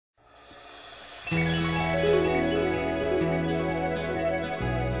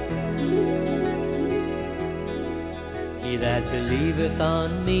He that believeth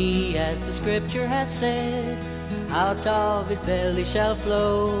on me, as the scripture hath said, out of his belly shall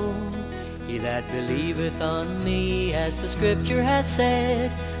flow. He that believeth on me, as the scripture hath said,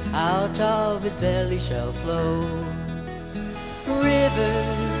 out of his belly shall flow.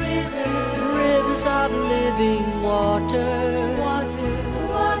 Rivers, rivers of living water,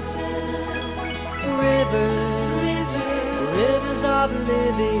 rivers, rivers of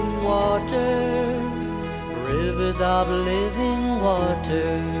living water, rivers of living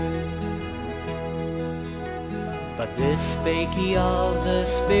water. But this spake he of the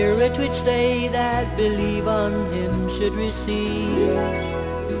Spirit, which they that believe on him should receive.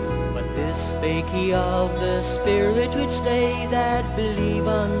 But this spake he of the Spirit, which they that believe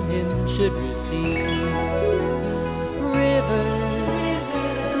on him should receive. Rivers,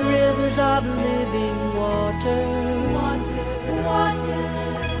 rivers of living water,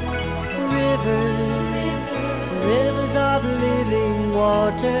 rivers, rivers of living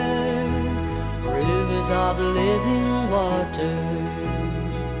water, rivers of living water.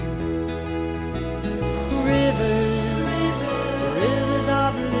 Rivers, rivers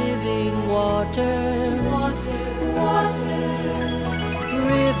of living water,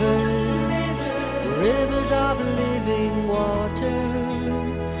 rivers, rivers of living water,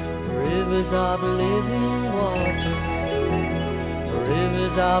 rivers of living water,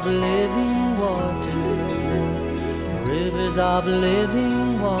 rivers of living water, rivers of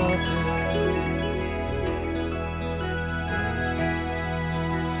living water.